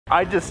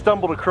I just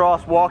stumbled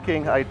across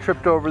walking. I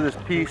tripped over this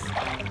piece,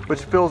 which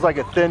feels like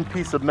a thin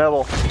piece of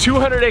metal.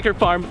 200-acre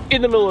farm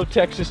in the middle of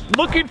Texas,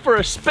 looking for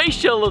a space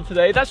shuttle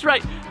today. That's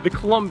right, the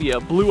Columbia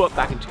blew up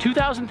back in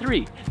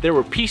 2003. There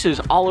were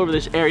pieces all over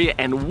this area,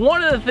 and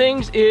one of the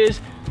things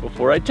is,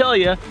 before I tell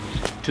you,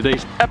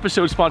 today's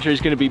episode sponsor is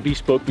going to be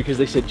Bespoke, because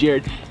they said,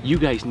 Jared, you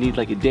guys need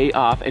like a day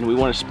off and we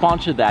want to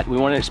sponsor that. We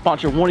want to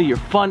sponsor one of your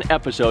fun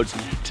episodes.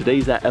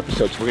 Today's that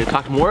episode. So we're going to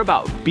talk more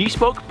about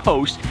Bespoke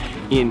Post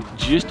in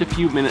just a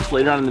few minutes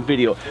later on in the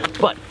video.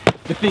 But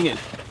the thing is,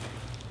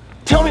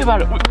 tell me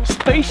about it.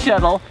 Space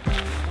Shuttle,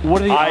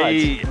 what are the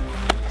odds?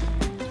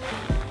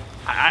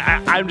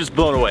 I'm just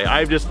blown away.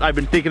 I've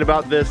been thinking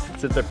about this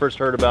since I first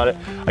heard about it.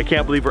 I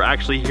can't believe we're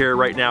actually here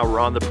right now. We're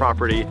on the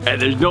property.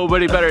 And there's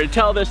nobody better to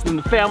tell this than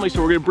the family,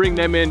 so we're gonna bring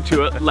them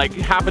into it like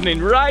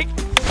happening right.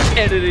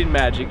 Editing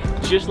magic,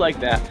 just like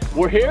that.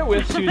 We're here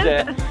with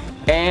Suzette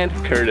and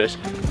Curtis.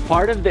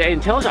 Part of the,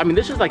 and tell us, I mean,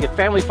 this is like a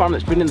family farm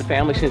that's been in the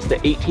family since the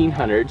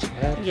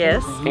 1800s.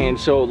 Yes. And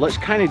so let's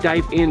kind of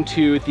dive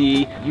into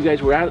the, you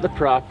guys were out at the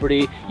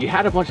property, you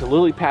had a bunch of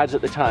lily pads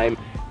at the time.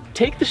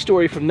 Take the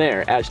story from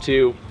there as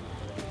to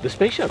the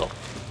space shuttle.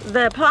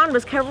 The pond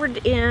was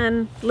covered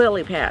in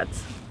lily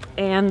pads,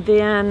 and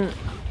then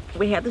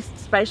we had the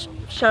Space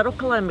Shuttle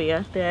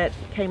Columbia that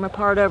came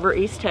apart over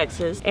East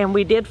Texas, and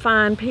we did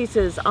find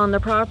pieces on the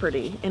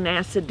property, and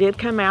NASA did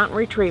come out and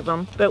retrieve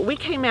them. But we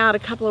came out a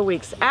couple of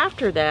weeks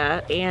after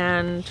that,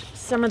 and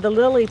some of the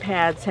lily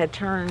pads had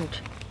turned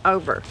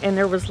over, and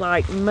there was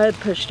like mud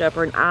pushed up,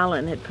 or an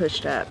island had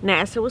pushed up.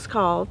 NASA was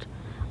called,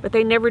 but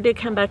they never did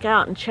come back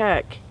out and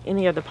check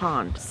any of the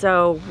pond.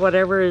 So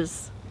whatever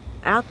is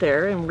out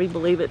there, and we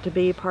believe it to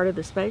be part of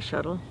the space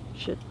shuttle,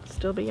 should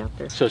still be out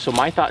there. So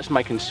my thoughts,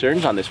 my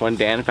concerns on this one,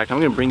 Dan, in fact, I'm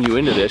gonna bring you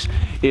into this,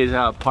 is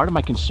part of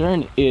my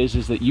concern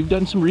is that you've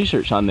done some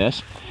research on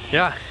this.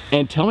 Yeah.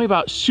 And tell me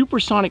about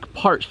supersonic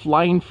parts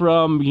flying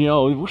from, you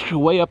know,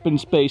 way up in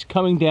space,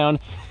 coming down.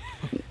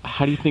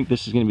 How do you think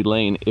this is gonna be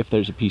laying if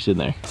there's a piece in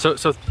there?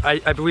 So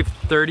I believe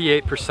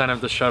 38% of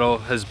the shuttle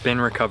has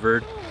been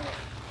recovered,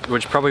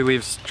 which probably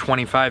leaves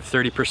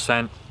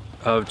 25–30%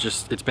 of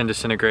just, it's been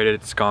disintegrated,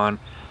 it's gone.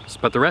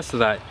 But the rest of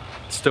that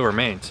still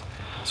remains.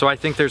 So I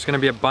think there's gonna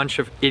be a bunch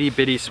of itty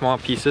bitty small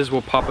pieces.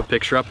 We'll pop a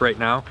picture up right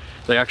now.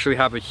 They actually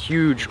have a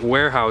huge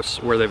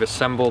warehouse where they've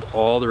assembled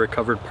all the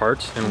recovered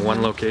parts in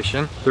one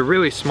location. They're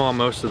really small,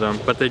 most of them,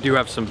 but they do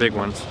have some big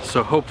ones.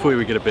 So hopefully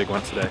we get a big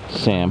one today.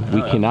 Sam,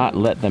 we cannot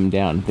let them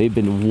down. They've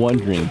been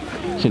wondering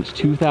since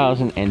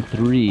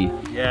 2003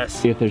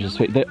 Yes. if there's a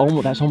space,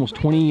 that's almost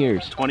 20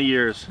 years. 20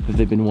 years. That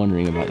they've been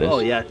wondering about this. Oh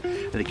yeah,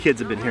 and the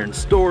kids have been hearing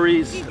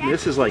stories.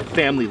 This is like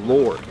family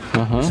lore.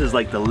 This is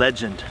like the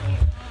legend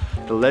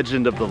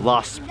of the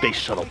lost space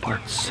shuttle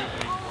parts.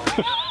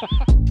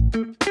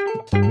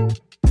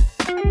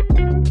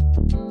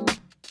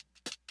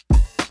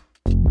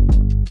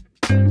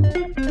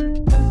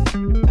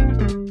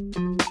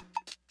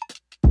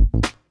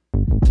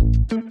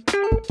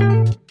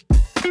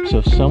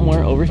 So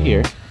somewhere over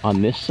here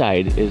on this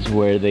side is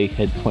where they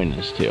had pointed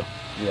us to.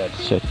 Yes.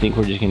 So I think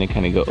we're just gonna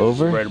kind of go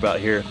over. Right about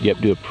here. Yep,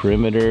 do a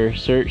perimeter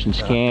search and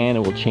scan,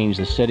 and we'll change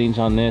the settings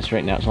on this.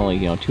 Right now it's only,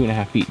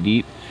 2.5 feet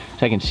deep.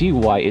 So I can see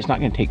why it's not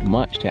gonna take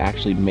much to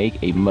actually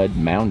make a mud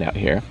mound out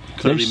here.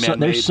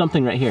 There's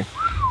something right here.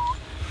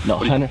 No,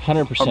 100%.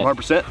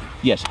 100%?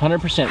 Yes,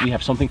 100%.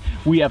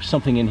 We have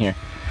something in here.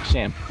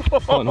 Sam.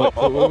 Hold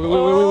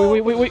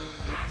on, wait.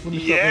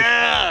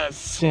 Yes!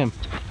 Sam.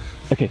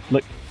 Okay,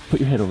 look. Put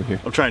your head over here.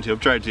 I'm trying to.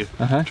 Trying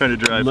to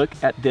drive. Look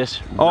at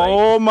this.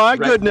 Oh my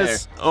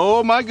goodness. There.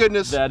 Oh my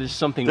goodness. That is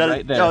something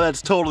right there. Oh,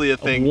 that's totally a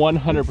thing.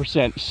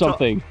 100%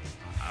 something.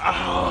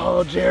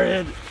 Oh,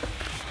 Jared.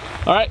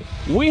 All right,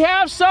 we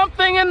have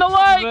something in the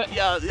lake.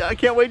 Yeah, I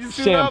can't wait to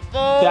see Sam, it up.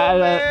 Oh,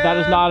 that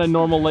is not a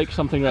normal lake.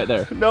 Something right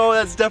there. No,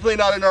 that's definitely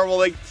not a normal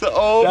lake. So,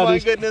 oh my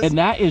goodness. And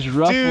that is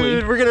roughly.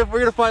 Dude, we're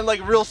gonna find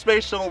like real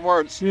space shuttle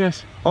parts.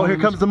 Yes. Oh, here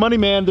comes the money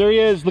man. There he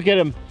is. Look at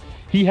him.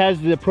 He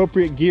has the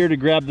appropriate gear to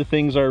grab the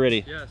things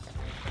already. Yes.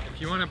 If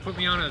you want to put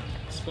me on a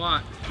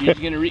spot. You're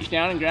gonna reach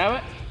down and grab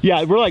it?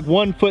 Yeah, we're like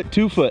 1 foot,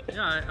 2 foot.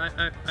 Yeah,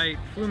 I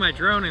flew my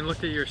drone and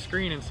looked at your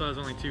screen and saw it was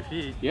only 2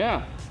 feet.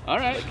 Yeah. All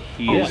right.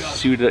 He is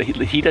suited.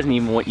 He doesn't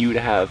even want you to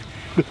have,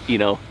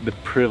 the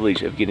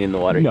privilege of getting in the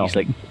water. No. He's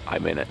like,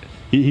 I'm in it.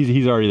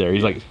 He's already there.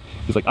 He's like,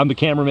 I'm the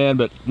cameraman,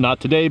 but not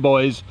today,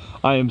 boys.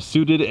 I am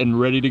suited and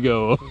ready to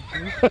go.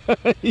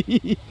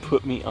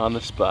 Put me on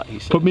the spot, he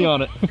said. Put me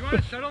on it. You want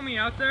to shuttle me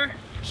out there?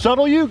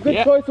 Shuttle you?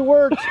 Good choice of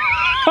words.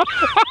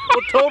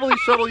 We'll totally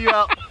shuttle you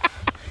out.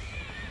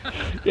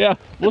 Yeah,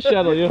 we'll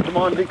shuttle you. Come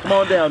on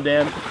down,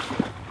 Dan.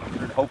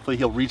 Hopefully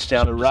he'll reach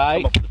down and just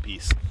come up with a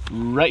piece.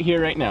 Right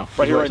here, right now.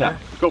 Right here, right now.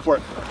 Go for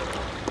it.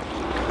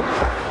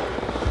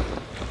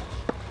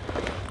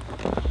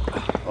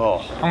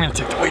 Oh. I'm gonna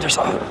take the waders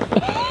off.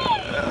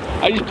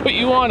 I just put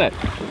you on it.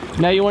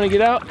 Now you want to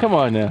get out? Come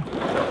on now.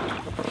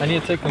 I need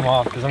to take them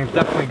off because I'm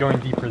definitely going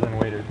deeper than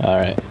waders. All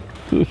right.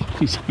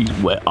 He's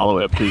wet all the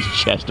way up to his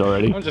chest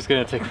already. I'm just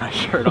gonna take my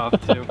shirt off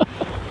too.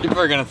 People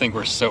are gonna think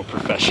we're so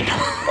professional.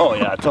 Oh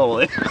yeah,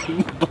 totally.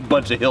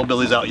 bunch of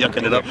hillbillies out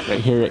yucking it up.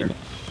 Right here, right here.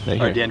 All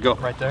right, Dan, go.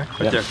 Right there?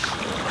 Right there.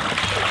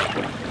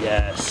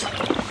 Yes.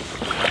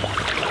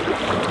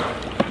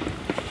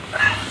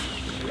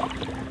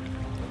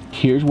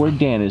 Here's where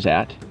Dan is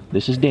at.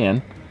 This is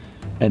Dan.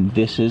 And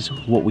this is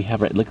what we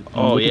have right. Look.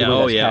 Oh look yeah,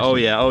 oh yeah, oh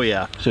yeah, oh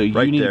yeah. So you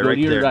right need there, to go right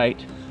to your there.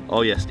 right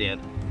Oh yes, Dan.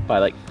 by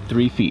like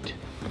 3 feet.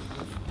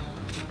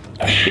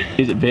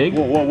 Is it big?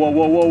 Whoa, whoa, whoa,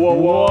 whoa, whoa, whoa,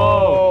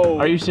 whoa!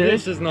 Are you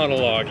serious? This is not a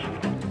log.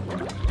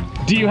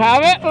 Do you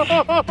have it?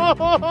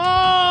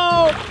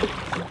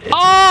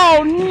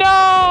 Oh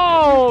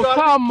no!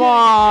 Come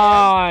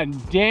on,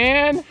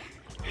 Dan.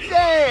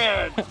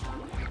 Dan!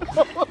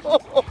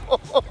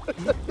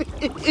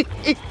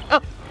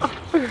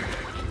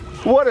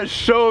 What a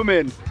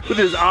showman with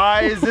his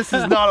eyes. This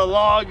is not a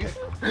log.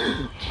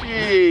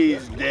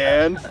 Jeez,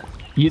 Dan.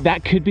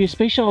 That could be a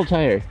space shuttle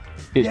tire.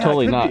 It's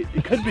totally not.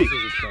 It could be.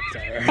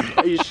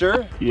 Are you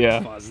sure?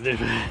 Yeah. Positive.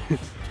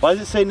 Why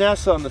does it say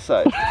NASA on the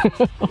side?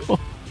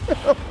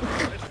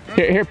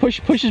 Here, push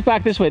us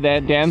back this way,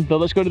 Dan. So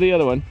let's go to the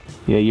other one.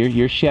 Yeah,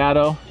 your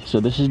shadow. So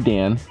this is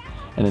Dan,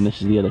 and then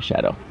this is the other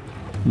shadow.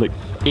 Look,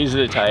 is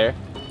it a tire?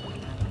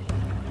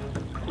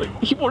 Look,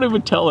 he won't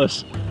even tell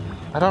us.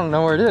 I don't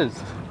know where it is.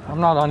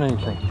 I'm not on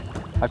anything.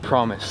 I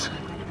promise.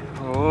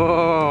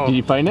 Whoa. Did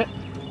you find it?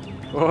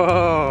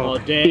 Whoa. Oh,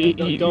 Dan,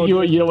 You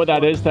know what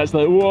that is? That's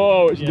like,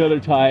 whoa, it's another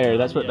tire.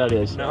 That's what that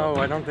is. No,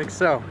 I don't think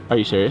so. Are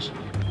you serious?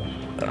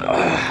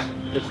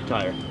 It's a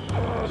tire.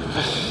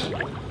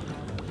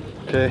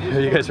 Okay,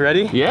 are you guys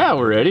ready? Yeah,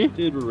 we're ready.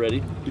 Dude, we're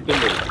ready. We've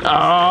been ready.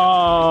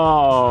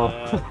 Oh,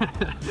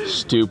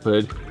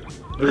 stupid.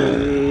 All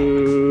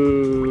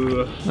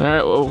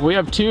right, well, we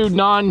have 2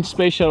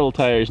 non-space shuttle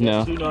tires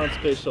now. 2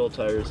 non-space shuttle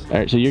tires. All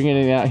right, so you're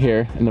getting out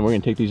here, and then we're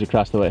gonna take these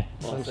across the way.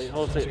 Does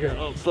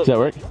that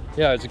work?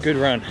 Yeah, it's a good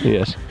run.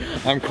 Yes.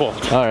 I'm cold.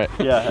 All right.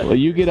 Yeah. Well,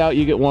 you get out,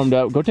 you get warmed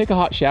up. Go take a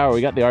hot shower.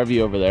 We got the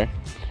RV over there.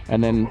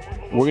 And then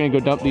we're gonna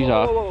go dump these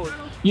off.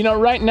 You know,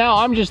 right now,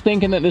 I'm just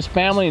thinking that this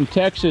family in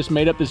Texas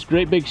made up this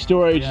great big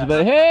story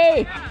that,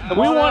 hey,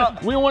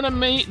 we want to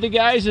meet the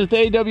guys at the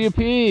AWP.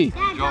 Did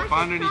y'all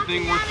find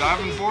anything worth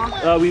diving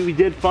for? We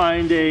did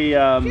find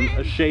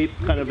a shape,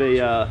 kind of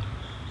a,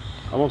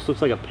 almost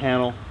looks like a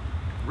panel.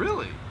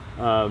 Really?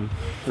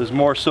 There's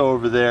more so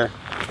over there.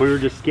 We were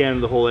just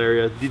scanning the whole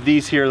area.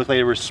 These here look like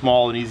they were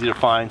small and easy to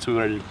find, so we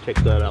wanted to check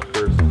that out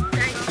first.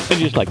 And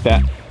just like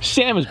that,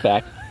 Sam is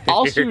back,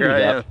 all suited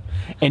up.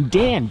 And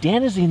Dan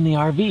is in the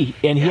RV,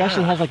 and he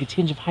actually has like a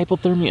tinge of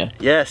hypothermia.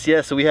 Yes,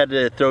 so we had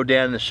to throw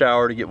Dan in the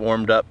shower to get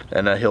warmed up,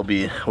 and he'll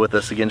be with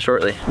us again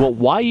shortly. Well,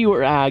 while you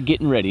were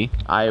getting ready,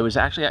 I was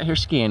actually out here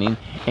scanning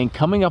and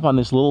coming up on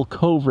this little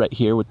cove right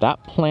here with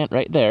that plant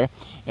right there,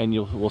 and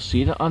we'll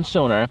see it on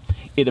sonar.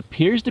 It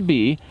appears to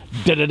be,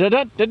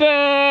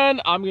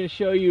 da-da-da-da-da-dun! I'm gonna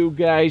show you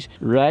guys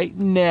right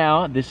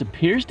now. This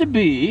appears to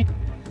be,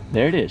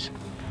 there it is.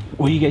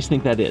 What do you guys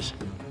think that is?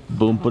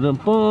 Boom, boom,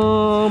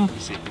 boom.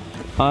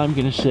 I'm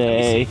gonna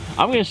say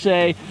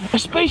a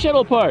space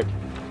shuttle part.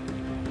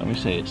 I'm gonna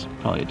say it's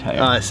probably a tire.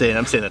 I'm saying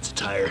that's a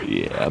tire.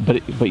 Yeah,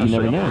 but you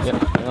never know.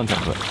 Yeah, on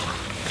top of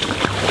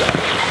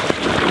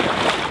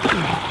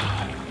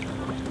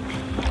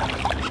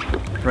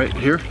it. Right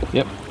here?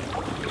 Yep.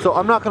 So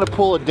I'm not gonna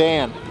pull a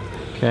Dan.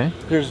 Okay.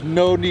 There's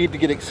no need to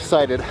get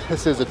excited.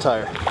 This is a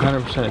tire.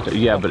 100%.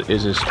 Yeah, but it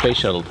is a space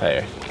shuttle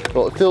tire.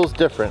 Well, it feels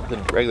different than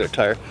a regular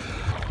tire.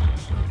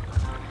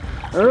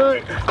 All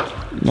right.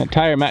 That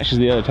tire matches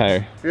the other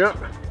tire. Yep.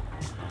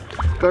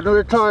 Got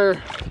another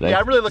tire. Yeah,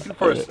 I'm really looking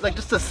for like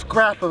just a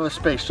scrap of a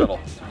space shuttle.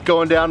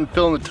 Going down and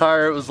filling the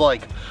tire, it was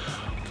like,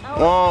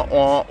 wah,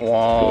 wah,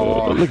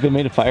 wah. Oh, look, they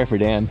made a fire for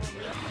Dan.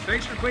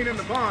 Thanks for cleaning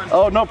the pond.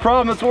 Oh, no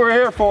problem. That's what we're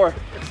here for.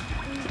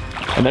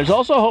 And there's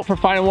also hope for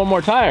finding one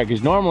more tire,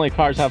 because normally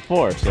cars have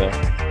 4, so.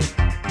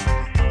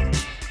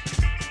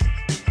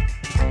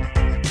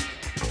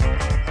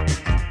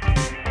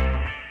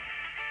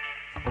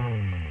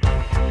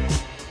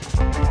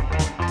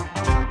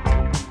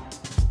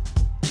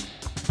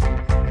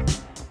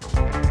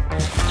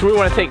 So we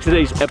want to thank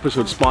today's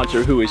episode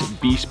sponsor, who is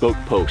Bespoke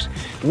Post.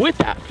 With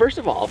that, first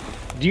of all,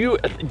 do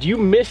you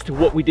missed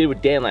what we did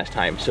with Dan last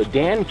time? So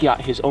Dan got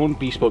his own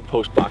Bespoke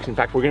Post box. In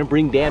fact, we're gonna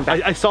bring Dan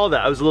back. I saw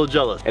that. I was a little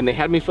jealous. And they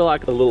had me fill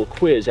out a little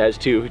quiz as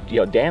to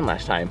Dan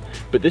last time.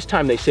 But this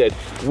time they said,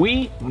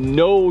 we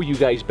know you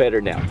guys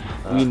better now.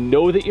 We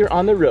know that you're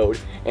on the road,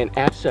 and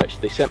as such,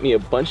 they sent me a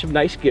bunch of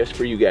nice gifts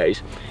for you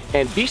guys.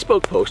 And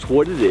Bespoke Post,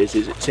 what it is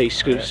it's a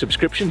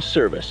subscription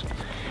service.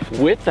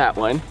 With that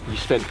one, you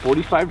spend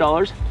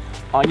 $45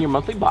 on your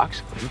monthly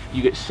box.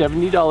 You get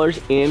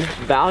 $70 in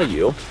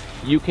value.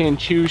 You can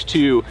choose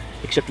to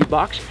accept your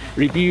box,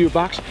 review your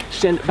box,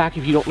 send it back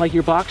if you don't like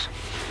your box.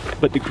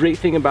 But the great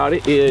thing about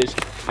it is,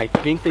 I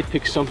think they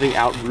picked something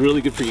out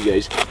really good for you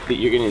guys that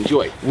you're gonna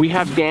enjoy. We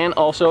have Dan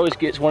also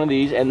gets one of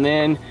these, and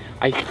then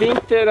I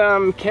think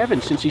that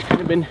Kevin, since he's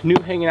kind of been new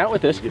hanging out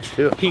with us,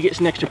 he gets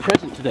an extra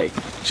present today.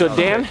 So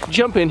Dan,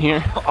 jump in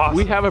here. Awesome.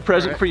 We have a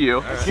present for you.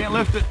 I can't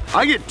lift it.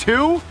 I get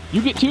 2?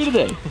 You get 2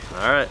 today.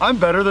 All right. I'm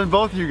better than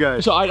both of you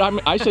guys. So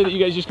I say that you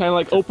guys just kind of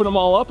like open them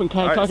all up and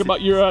kind of talk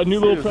about your new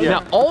little present.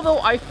 Now, although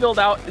I filled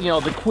out, you know,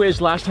 the quiz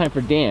last time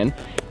for Dan,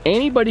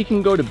 anybody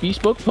can go to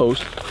Bespoke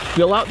Post,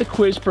 fill out the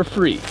quiz for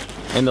free,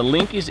 and the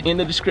link is in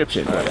the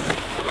description.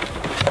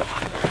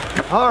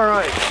 All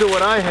right, so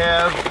what I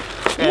have.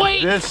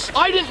 Wait,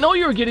 I didn't know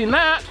you were getting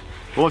that.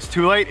 Well, it's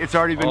too late. It's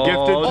already been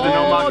gifted to the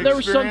Nomad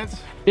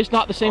Experience. It's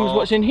not the same as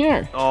what's in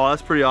here. Oh,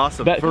 that's pretty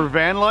awesome. For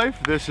van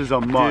life, this is a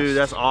must. Dude,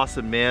 that's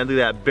awesome, man. Look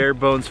at that bare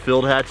bones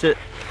field hatchet.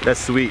 That's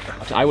sweet.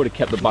 I would have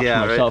kept the box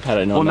for myself had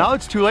I known. Well, now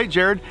it's too late,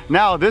 Jared.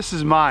 Now this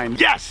is mine.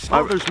 Yes!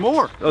 Oh, there's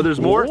more. Oh, there's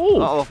more?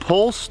 Uh-oh.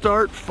 Pull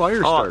start fire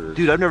starters.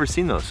 Dude, I've never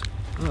seen those.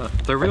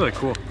 They're really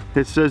cool.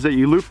 It says that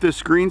you loop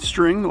this green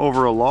string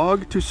over a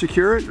log to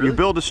secure it. Really? You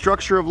build a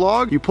structure of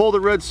log. You pull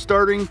the red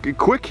starting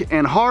quick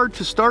and hard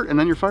to start, and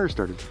then your fire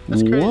started.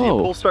 That's crazy.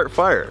 Pull start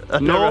fire. I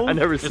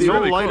never seen no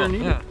really lighter cool.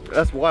 needed. Yeah.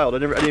 That's wild. I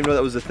didn't even know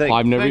that was a thing. Well,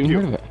 I've never even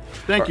heard of it.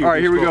 Thank you. All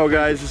right, here we go,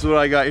 guys. This is what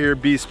I got here.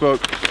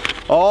 Bespoke.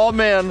 Oh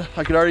man,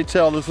 I can already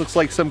tell this looks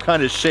like some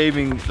kind of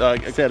shaving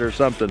set or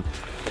something.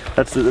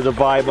 That's the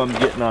vibe I'm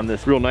getting on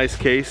this. Real nice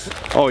case.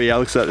 Oh yeah, it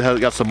looks like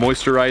it got some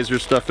moisturizer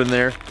stuff in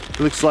there. It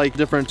looks like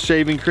different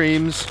shaving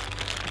creams,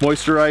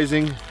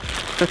 moisturizing,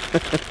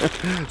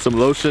 some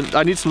lotion.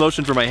 I need some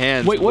lotion for my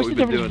hands. Wait, what's the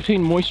difference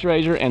between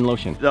moisturizer and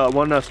lotion?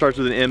 One starts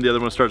with an M, the other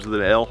one starts with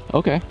an L.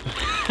 Okay.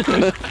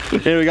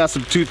 And we got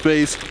some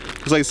toothpaste.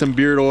 Looks like some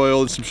beard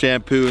oil and some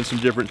shampoo and some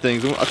different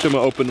things. I'm gonna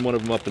open one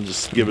of them up and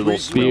just give it a little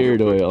smell.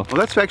 Beard oil.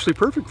 Well, that's actually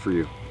perfect for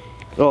you.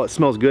 Oh, it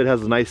smells good. It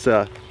has a nice,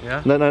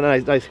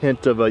 nice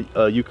hint of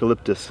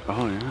eucalyptus.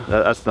 Oh yeah.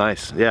 That's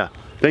nice. Yeah.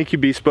 Thank you,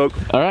 Bespoke.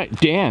 All right,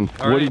 Dan.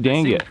 What did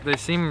Dan get? They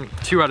seem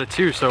 2 out of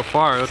 2 so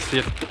far. Let's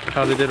see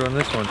how they did on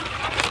this one.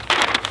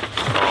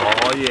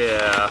 Oh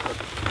yeah.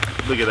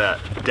 Look at that.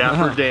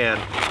 Dapper Dan.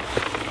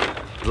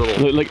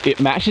 Look, it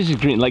matches the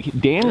green. Like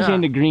Dan is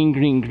into green,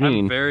 green,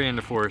 green. I'm very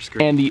into forest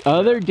green. And the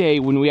other day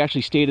when we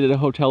actually stayed at a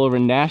hotel over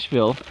in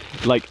Nashville,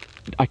 like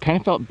I kind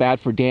of felt bad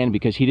for Dan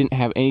because he didn't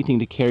have anything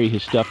to carry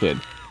his stuff in.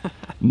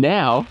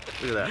 Now,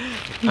 look at that.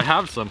 I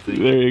have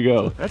something. There you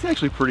go. That's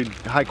actually pretty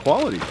high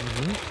quality.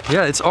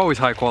 Yeah, it's always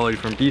high quality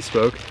from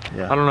Bespoke.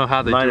 Yeah. I don't know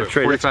how they do it.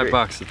 Trade, 45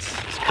 bucks. It's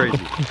crazy.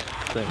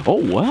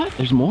 Oh, what?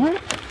 There's more?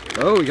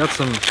 Oh, we got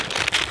some.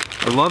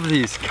 I love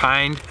these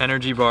Kind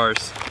energy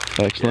bars.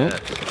 Excellent.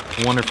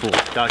 Yeah, wonderful.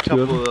 Got a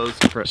couple of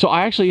those. So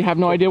I actually have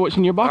no idea what's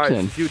in your box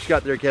then. See what you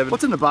got there, Kevin.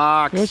 What's in the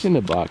box? What's in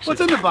the box?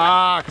 What's in the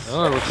box?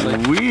 Oh, it looks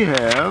like we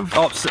have.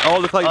 Oh,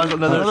 look like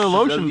another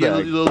lotion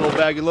bag. A little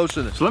bag of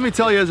lotion. So let me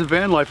tell you as a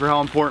van lifer how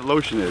important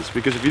lotion is,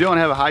 because if you don't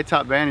have a high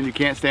top van and you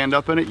can't stand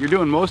up in it, you're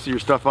doing most of your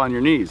stuff on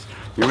your knees.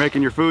 You're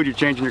making your food, you're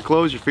changing your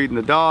clothes, you're feeding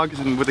the dogs,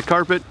 and with the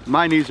carpet,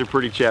 my knees are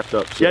pretty chapped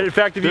up. So yeah, in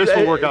fact,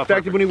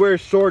 when he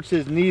wears shorts,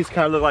 his knees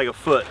kind of look like a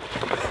foot.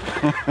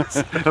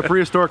 A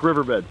prehistoric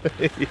riverbed.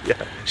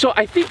 Yeah. So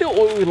I think that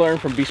what we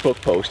learned from Bespoke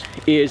Post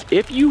is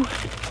if you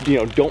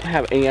don't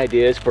have any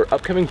ideas for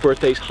upcoming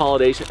birthdays,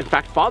 holidays, in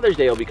fact, Father's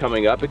Day will be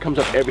coming up. It comes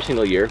up every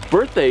single year.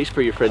 Birthdays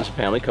for your friends and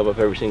family come up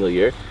every single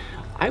year.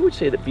 I would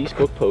say that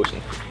Bespoke Post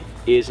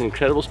is an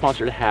incredible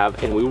sponsor to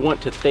have, and we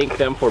want to thank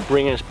them for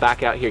bringing us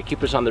back out here,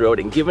 keeping us on the road,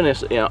 and giving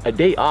us a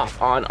day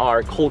off on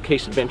our cold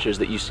case adventures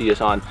that you see us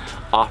on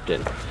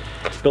often.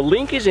 The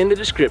link is in the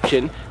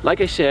description.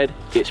 Like I said,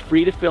 it's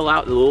free to fill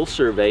out the little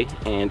survey,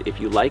 and if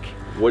you like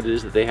what it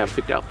is that they have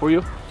picked out for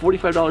you,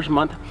 $45 a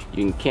month.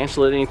 You can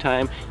cancel it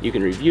anytime. You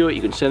can review it.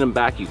 You can send them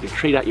back. You can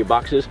trade out your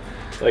boxes.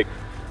 Like,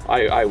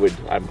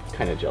 I'm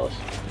kind of jealous.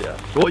 Yeah.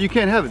 Well, you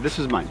can't have it. This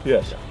is mine.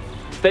 Yes.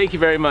 Thank you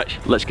very much.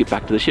 Let's get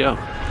back to the show.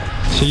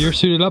 So you're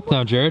suited up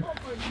now, Jared?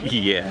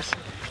 Yes.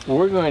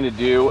 We're going to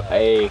do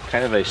a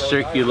kind of a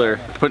circular,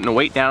 putting the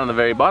weight down on the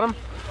very bottom.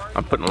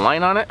 I'm putting a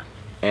line on it,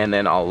 and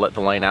then I'll let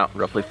the line out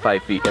roughly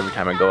 5 feet every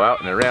time I go out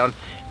and around,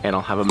 and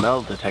I'll have a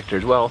metal detector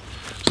as well.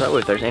 So that way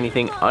if there's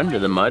anything under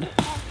the mud,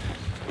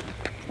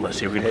 let's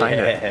see if we can find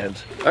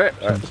it. All right,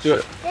 let's do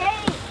it.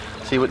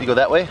 See what you go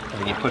that way, and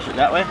then you push it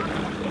that way,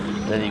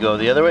 then you go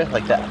the other way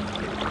like that.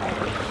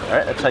 All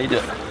right, that's how you do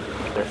it.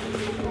 There.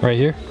 Right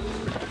here?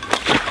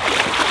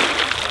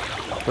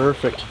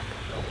 Perfect.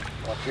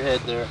 Watch your head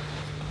there.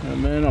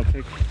 And then I'll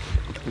take,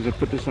 as I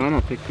put this on,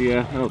 I'll take the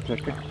metal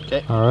detector.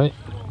 Okay. All right.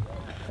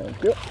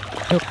 Thank you.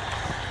 Yep.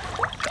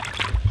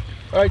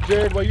 All right,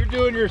 Jared, while you're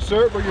doing your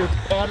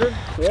pattern,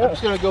 I'm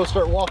just gonna go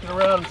start walking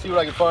around and see what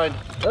I can find.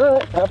 All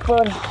right, have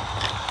fun.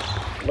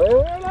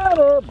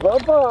 Later,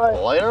 bye-bye.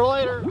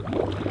 Later.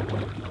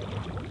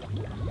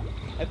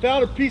 I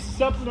found a piece of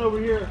something over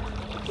here.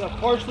 It's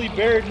partially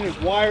buried and there's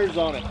wires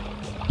on it.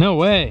 No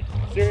way.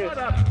 Serious.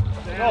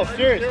 Oh,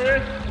 serious.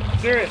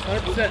 Serious,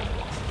 100%.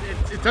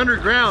 It's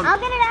underground. I'll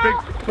get it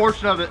out. Big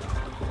portion of it.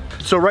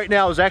 So right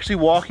now I was actually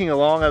walking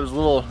along. I was a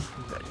little,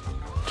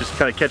 just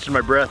kind of catching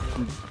my breath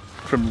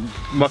from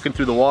mucking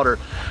through the water.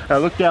 And I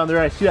looked down there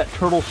and I see that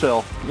turtle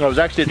shell. I was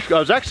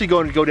actually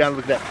going to go down and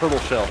look at that turtle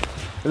shell.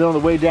 And then on the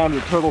way down to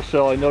the turtle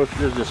shell, I noticed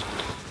there's this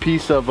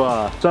piece of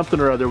something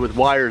or other with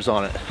wires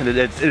on it. And it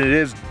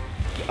is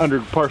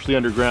partially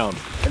underground.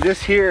 And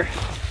this here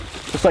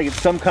looks like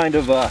it's some kind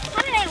of, I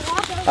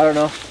don't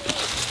know,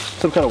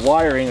 some kind of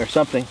wiring or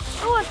something.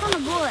 Oh, I found a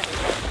bullet.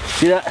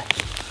 See that?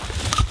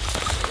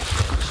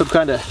 Some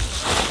kind of...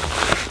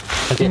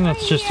 I think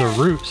that's just a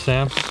root,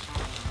 Sam.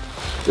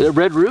 A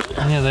red root?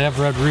 Yeah, they have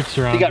red roots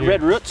around here. You got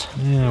red roots?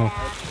 Yeah.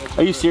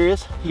 Are you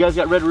serious? You guys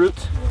got red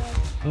roots?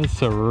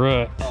 It's a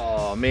root.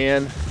 Oh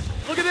man.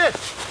 Look at this.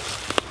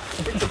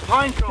 It's a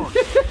pine cone.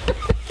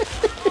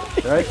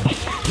 Right?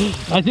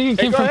 I think it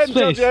came from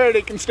space. Jared,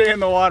 it can stay in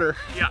the water.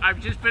 Yeah, I've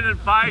just been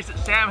advised that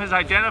Sam has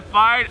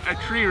identified a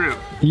tree root.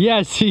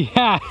 Yes, he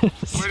has.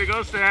 Way to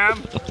go,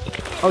 Sam.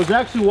 I was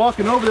actually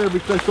walking over there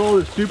because I saw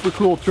this super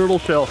cool turtle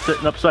shell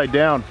sitting upside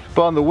down.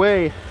 But on the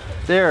way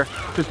there,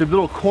 just a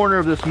little corner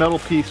of this metal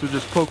piece was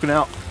just poking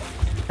out.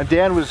 And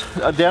Dan was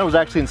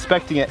actually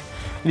inspecting it.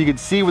 And you can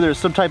see where there's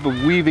some type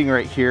of weaving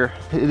right here.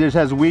 It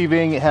has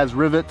weaving, it has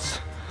rivets.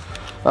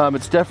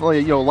 It's definitely,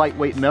 you know,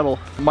 lightweight metal.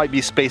 It might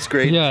be space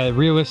grade. Yeah,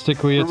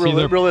 realistically, it's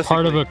either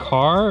part of a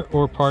car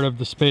or part of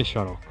the space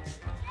shuttle.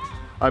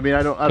 I mean,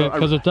 I don't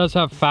because it does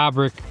have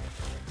fabric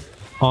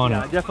on it.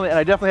 I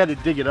definitely had to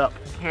dig it up.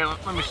 Here,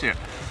 let me see it.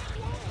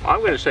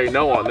 I'm gonna say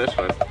no on this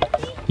one.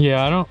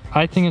 Yeah,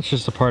 I think it's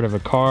just a part of a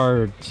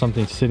car or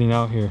something sitting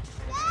out here.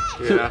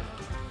 Yeah.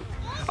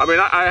 I mean,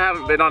 I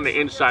haven't been on the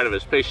inside of a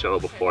space shuttle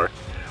before.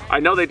 I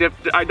know they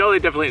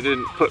definitely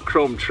didn't put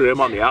chrome trim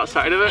on the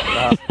outside of it.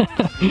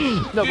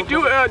 No,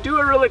 do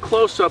a really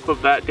close up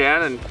of that,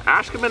 Dan, and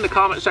ask them in the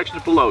comment section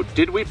below.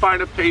 Did we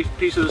find a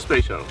piece of the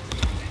space shuttle?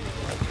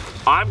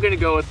 I'm gonna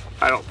go with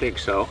I don't think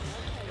so.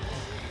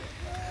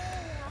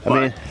 I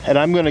mean, and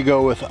I'm gonna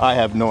go with I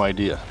have no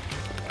idea.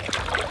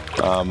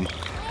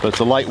 But it's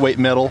a lightweight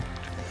metal,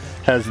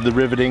 has the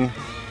riveting.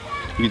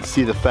 You can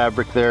see the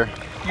fabric there.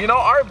 You know,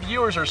 our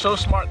viewers are so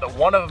smart that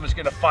one of them is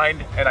gonna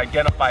find and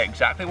identify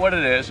exactly what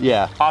it is.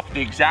 Yeah. Off the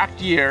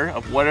exact year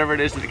of whatever it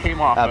is that it came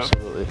off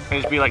Absolutely. of. And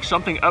it'd be like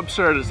something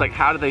absurd. It's like,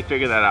 how did they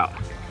figure that out?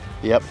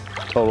 Yep,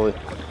 totally.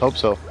 Hope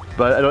so.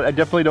 But I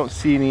definitely don't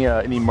see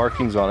any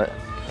markings on it.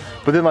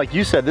 But then, like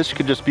you said, this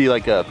could just be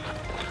like a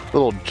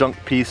little junk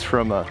piece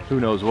from who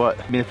knows what.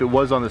 I mean, if it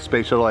was on the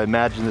space shuttle, I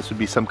imagine this would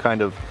be some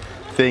kind of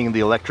thing in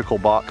the electrical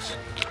box.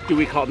 Do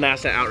we call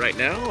NASA out right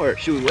now, or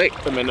should we wait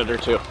a minute or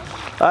two?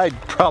 I'd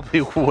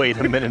probably wait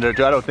a minute or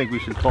two. I don't think we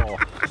should call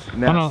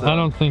NASA. I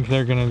don't think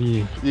they're gonna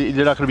be.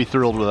 They're not gonna be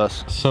thrilled with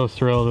us. So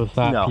thrilled with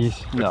that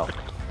piece. No.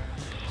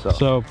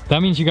 So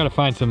that means you gotta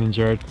find something,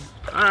 Jared.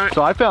 All right.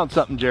 So I found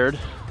something, Jared.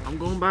 I'm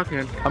going back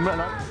in. I'm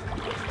not.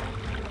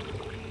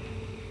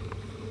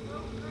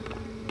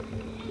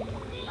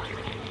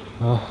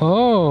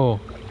 Oh,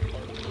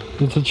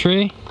 it's a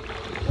tree?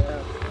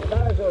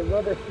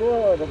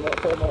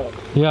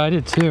 Yeah, I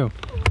did too.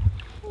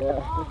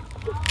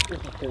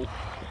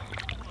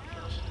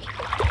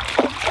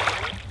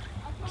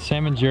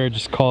 Sam and Jared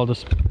just called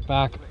us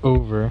back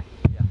over.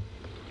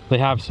 They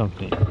have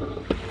something.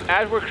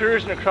 As we're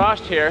cruising across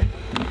here,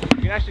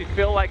 you can actually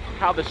feel like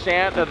how the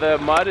sand, the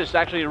mud is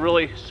actually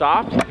really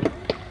soft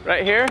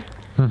right here.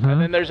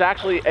 And then there's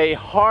actually a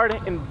hard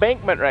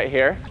embankment right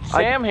here.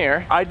 Sam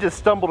here. I just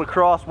stumbled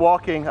across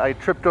walking. I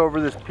tripped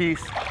over this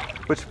piece,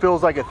 which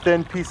feels like a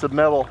thin piece of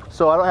metal.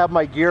 So I don't have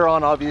my gear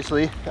on,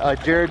 obviously.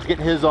 Jared's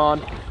getting his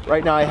on.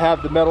 Right now I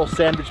have the metal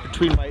sandwiched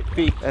between my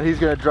feet, and he's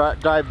gonna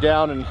dive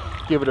down and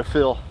give it a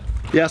feel.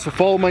 Yeah, so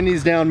follow my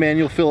knees down, man.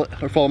 You'll feel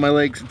it. Or follow my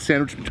legs. It's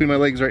sandwiched between my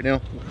legs right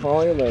now.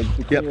 Follow your legs.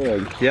 Between your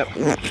legs. Yep.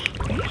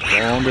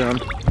 Down, down.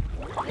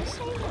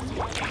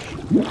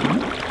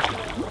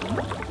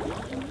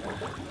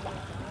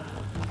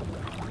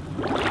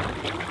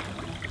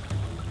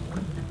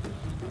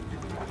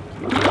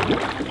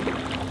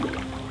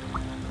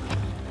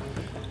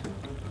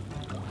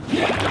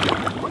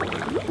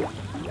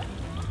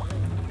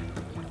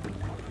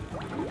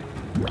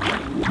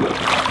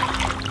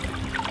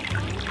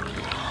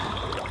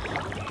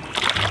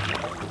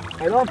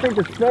 I don't think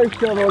the space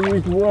shuttle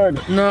used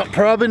wood. No,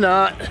 probably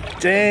not.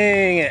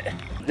 Dang it.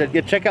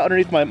 Yeah, check out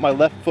underneath my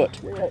left foot.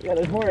 Yeah,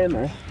 there's more in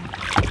there.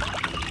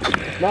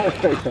 Not a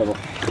space shuttle.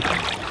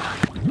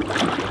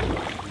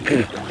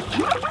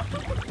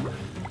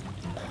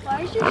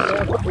 Why is your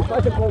It's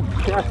like an old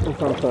chest or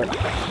something.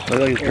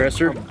 Like a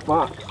dresser?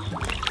 Box.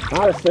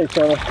 Not a space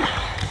shuttle.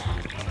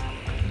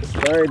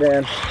 Sorry,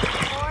 Dan.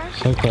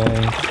 It's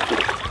okay.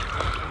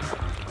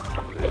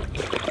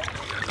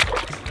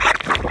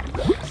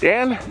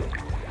 Dan,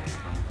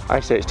 I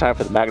say it's time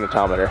for the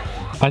magnetometer.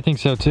 I think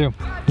so too.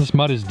 This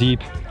mud is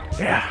deep.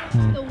 Yeah.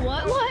 the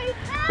what light?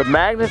 The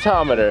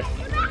magnetometer.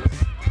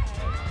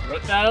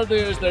 What that'll do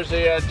is there's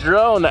a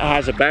drone that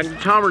has a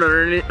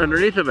magnetometer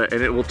underneath of it,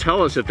 and it will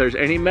tell us if there's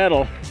any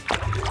metal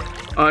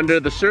under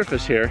the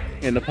surface here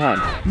in the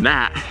pond. And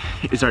that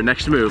is our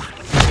next move.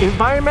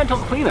 Environmental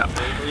cleanup.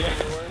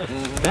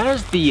 That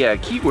is the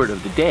keyword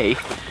of the day.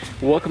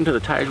 Welcome to the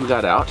tires we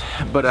got out.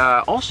 But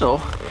also,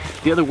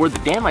 the other word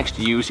that Dan likes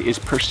to use is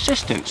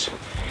persistence,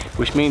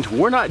 which means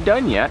we're not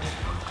done yet.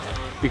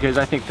 because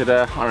I think that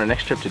on our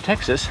next trip to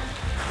Texas,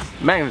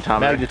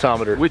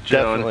 magnetometer with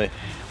drone, definitely.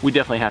 We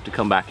definitely have to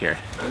come back here.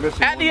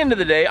 At the end of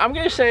the day, I'm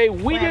gonna say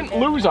we didn't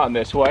lose on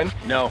this one.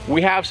 No.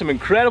 We have some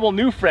incredible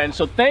new friends,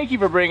 so thank you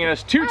for bringing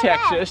us to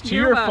Texas, to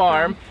your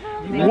farm.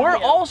 We're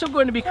also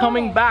going to be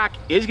coming back,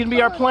 is gonna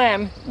be our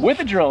plan, with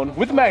a drone,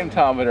 with a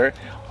magnetometer.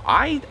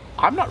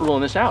 I'm not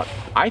ruling this out.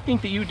 I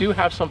think that you do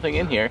have something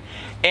in here.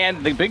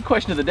 And the big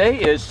question of the day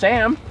is,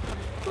 Sam,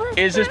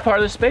 is this part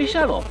of the space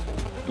shuttle?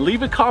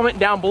 Leave a comment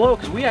down below,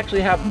 because we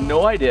actually have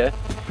no idea.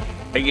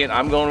 Again,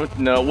 I'm going with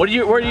no. What are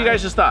you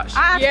guys' thoughts?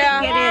 I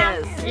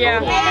think it is. Yeah.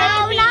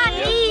 No, not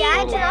me.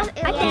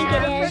 I think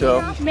it is.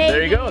 So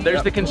there you go.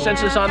 There's the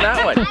consensus on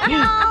that one.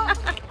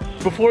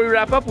 Before we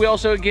wrap up, we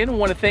also again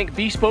want to thank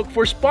Bespoke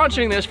for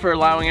sponsoring this, for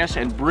allowing us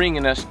and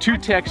bringing us to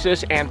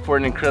Texas, and for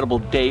an incredible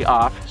day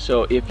off.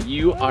 So if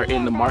you are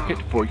in the market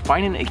for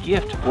finding a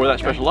gift for that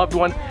special loved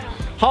one,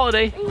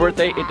 holiday,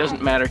 birthday, it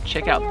doesn't matter,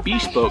 check out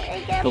Bespoke.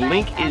 The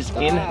link is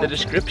in the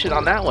description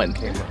on that one.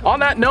 On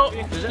that note,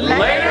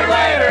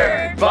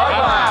 later,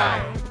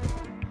 bye-bye.